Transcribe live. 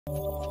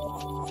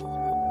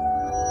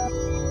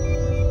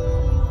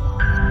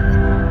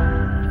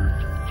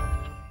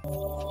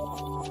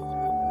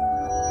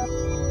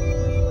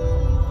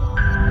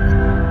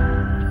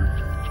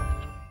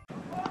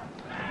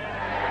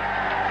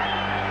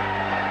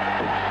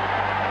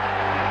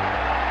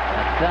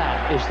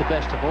is the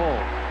best of all.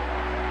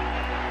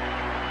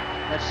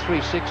 That's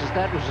 3 sixes.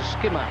 That was a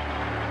skimmer.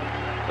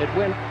 It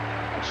went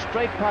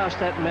straight past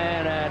that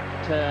man at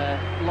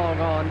long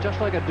on, just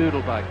like a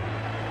doodlebug.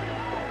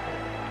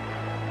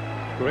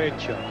 Great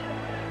shot.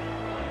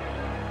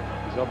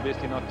 He's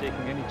obviously not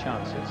taking any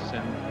chances,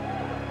 and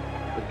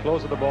the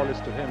closer the ball is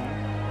to him,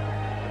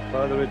 the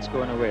further it's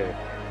going away.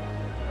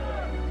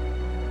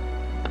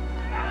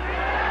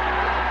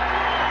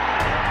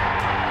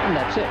 And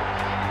that's it.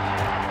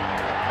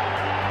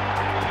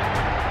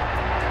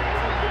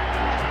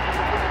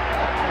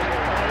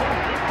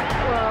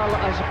 Well,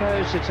 I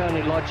suppose it's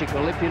only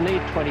logical. If you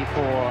need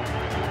 24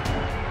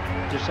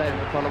 to save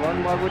the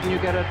follow-on, why wouldn't you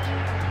get it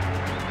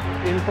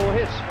in 4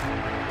 hits?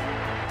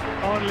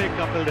 Only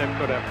Kapil Dev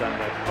could have done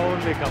that.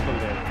 Only Kapil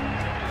Dev.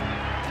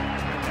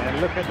 And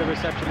look at the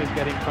reception he's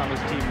getting from his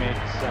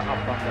teammates up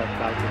on that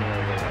balcony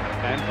over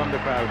there, and from the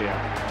crowd here.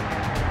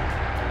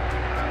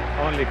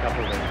 Only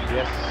Kapil Dev.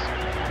 Yes,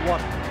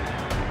 what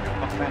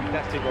a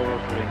fantastic over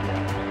for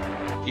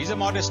India. He's a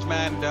modest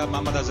man,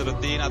 Mohammad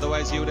Azharuddin.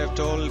 Otherwise, he would have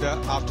told,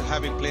 after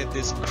having played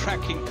this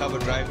cracking cover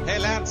drive, hey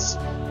Lance,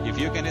 if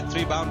you can hit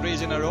 3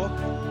 boundaries in a row,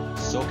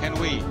 so can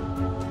we.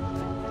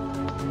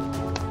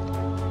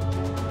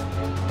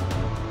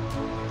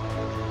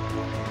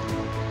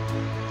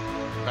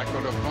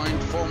 Backward of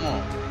point, 4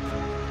 more.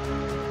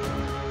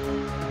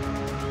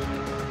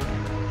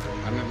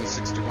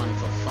 161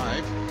 for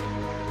 5.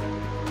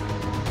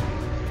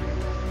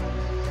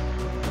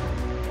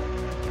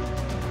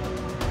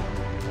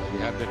 We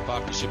have that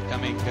partnership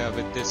coming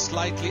with this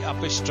slightly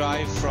uppish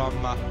drive from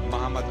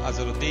Mohammad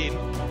Azharuddin.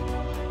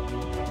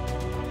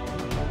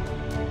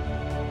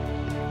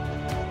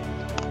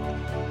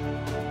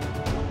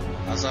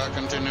 Azhar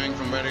continuing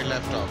from where he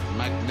left off,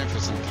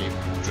 magnificently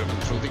driven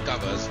through the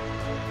covers.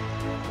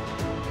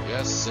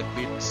 Yes, it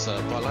beats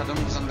Paul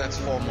Adams, and that's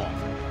 4 more.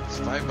 It's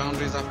 5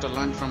 boundaries after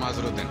lunch from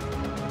Azharuddin.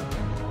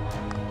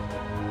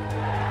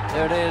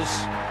 There it is.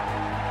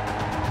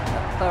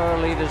 A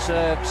thoroughly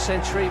deserved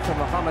century from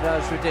Mohammad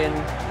Azharuddin.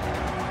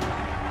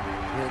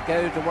 He'll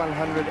go to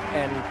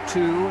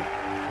 102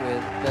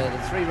 with the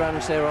 3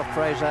 runs there off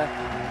Fraser.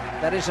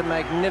 That is a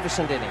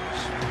magnificent innings.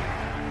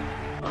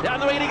 Down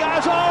the wicket he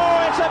goes.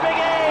 Oh, it's a big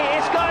E.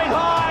 It's going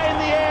high in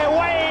the air,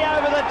 way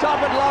over the top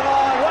at long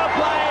on. Well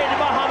played,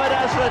 Mohammad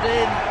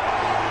Azharuddin.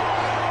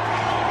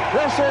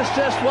 This is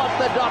just what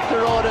the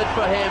doctor ordered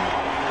for him.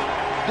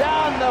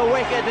 Down the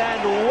wicket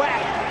and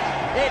whack.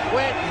 It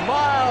went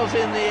miles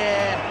in the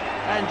air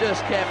and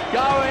just kept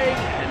going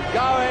and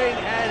going,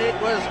 and it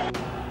was...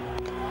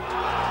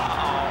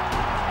 Oh,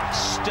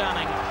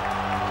 stunning.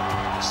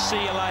 See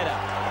you later.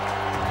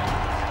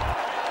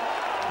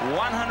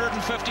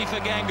 150 for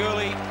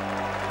Ganguly.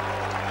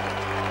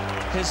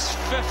 His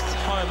 5th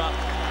homer.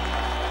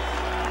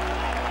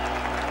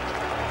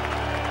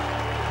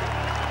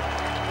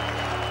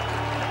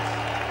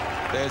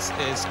 This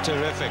is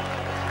terrific.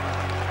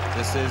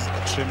 This is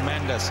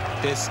tremendous.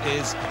 This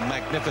is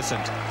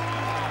magnificent.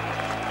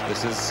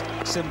 This is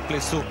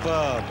simply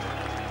superb.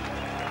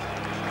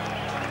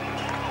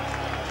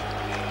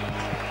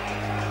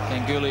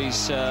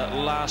 Ganguly's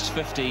last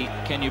 50,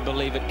 can you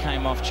believe it,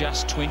 came off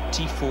just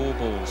 24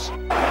 balls.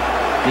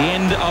 The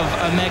end of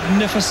a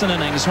magnificent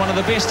innings, one of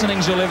the best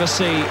innings you'll ever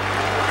see.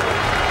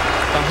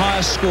 The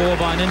highest score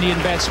by an Indian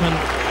batsman,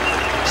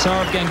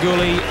 Sourav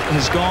Ganguly,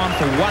 has gone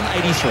for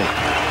 183.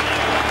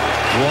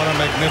 What a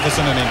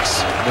magnificent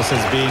innings this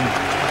has been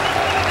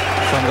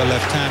from the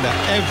left-hander.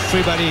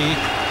 Everybody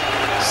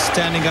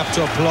standing up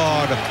to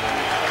applaud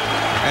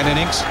an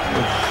innings.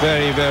 We're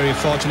very, very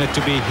fortunate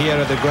to be here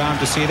at the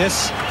ground to see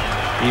this.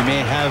 He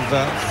may have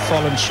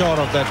fallen short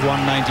of that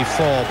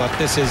 194, but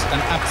this is an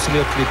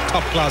absolutely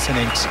top-class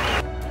innings.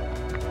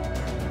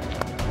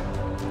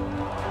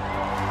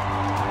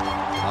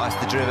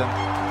 Nicely driven.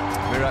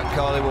 Virat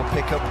Kohli will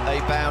pick up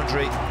a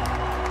boundary.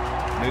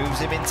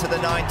 Moves him into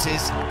the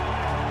 90s.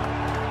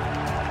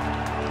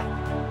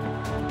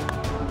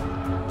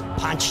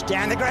 Punch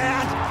down the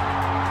ground.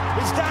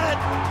 He's done it.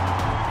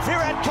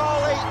 Virat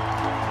Kohli.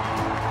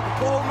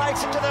 The ball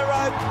makes it to the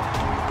rope.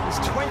 His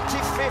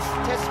 25th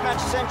Test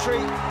match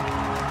century.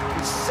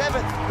 His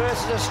 7th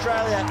versus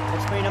Australia.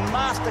 It's been a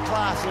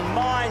masterclass in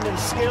mind and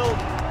skill,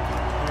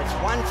 and it's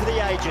one for the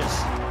ages.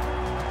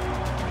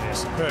 Yeah,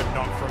 superb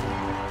knock from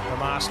the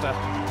master.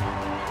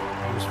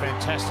 He was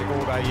fantastic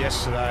all day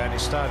yesterday, and he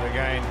started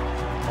again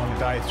on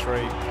day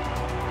 3.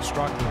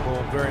 Striking the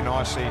ball very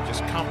nicely,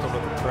 just comfortable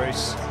at the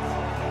crease.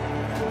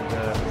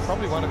 And,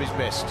 probably one of his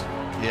best.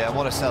 Yeah,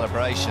 what a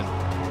celebration.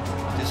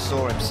 Just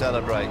saw him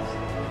celebrate.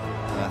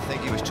 And I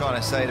think he was trying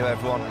to say to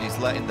everyone, he's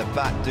letting the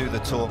bat do the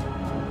talk.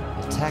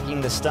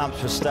 Attacking the stumps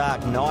for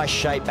Stark. Nice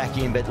shape back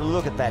in, but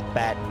look at that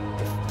bat.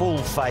 The full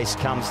face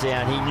comes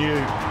down. He knew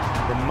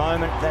the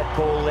moment that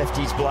ball left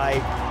his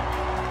blade.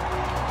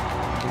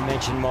 You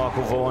mentioned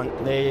Michael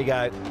Vaughan. There you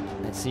go.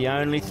 That's the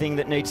only thing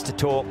that needs to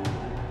talk.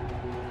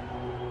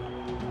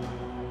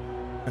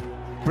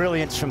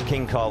 Brilliance from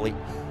King Kohli.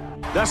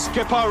 The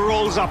skipper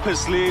rolls up his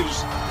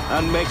sleeves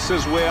and makes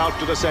his way out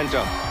to the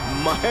centre.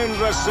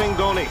 Mahendra Singh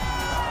Dhoni.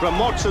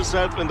 promotes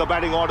herself in the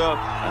batting order,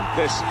 and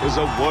this is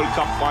a World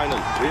Cup final.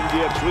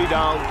 India 3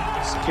 down,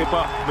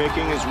 skipper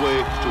making his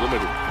way to the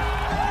middle.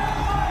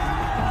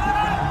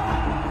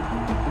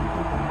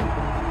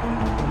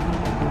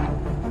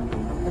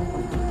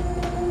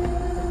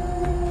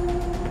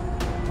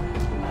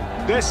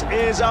 This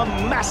is a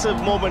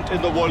massive moment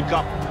in the World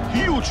Cup,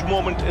 huge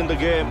moment in the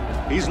game.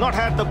 He's not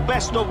had the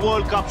best of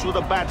World Cups with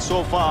a bat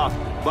so far,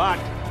 but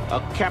a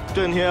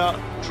captain here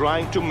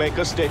trying to make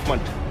a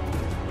statement.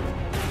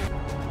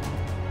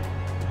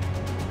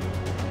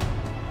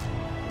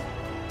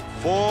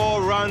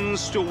 Four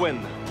runs to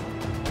win,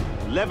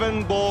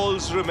 11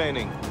 balls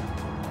remaining.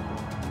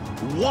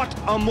 What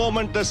a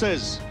moment this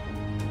is.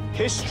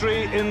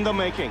 History in the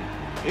making.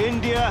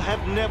 India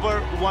have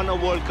never won a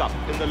World Cup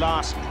in the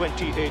last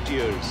 28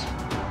 years.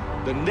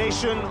 The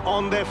nation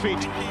on their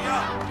feet.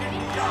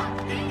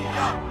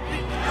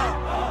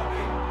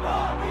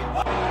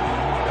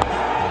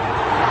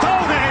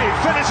 Dhoni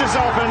finishes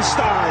off in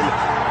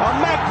style. A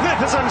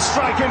magnificent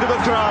strike into the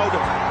crowd.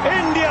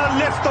 India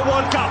lift the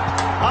World Cup.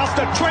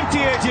 After 28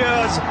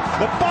 years,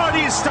 the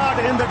parties start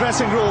in the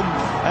dressing room,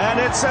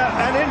 and it's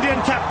an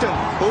Indian captain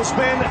who's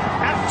been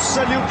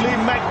absolutely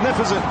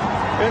magnificent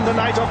in the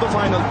night of the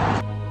final.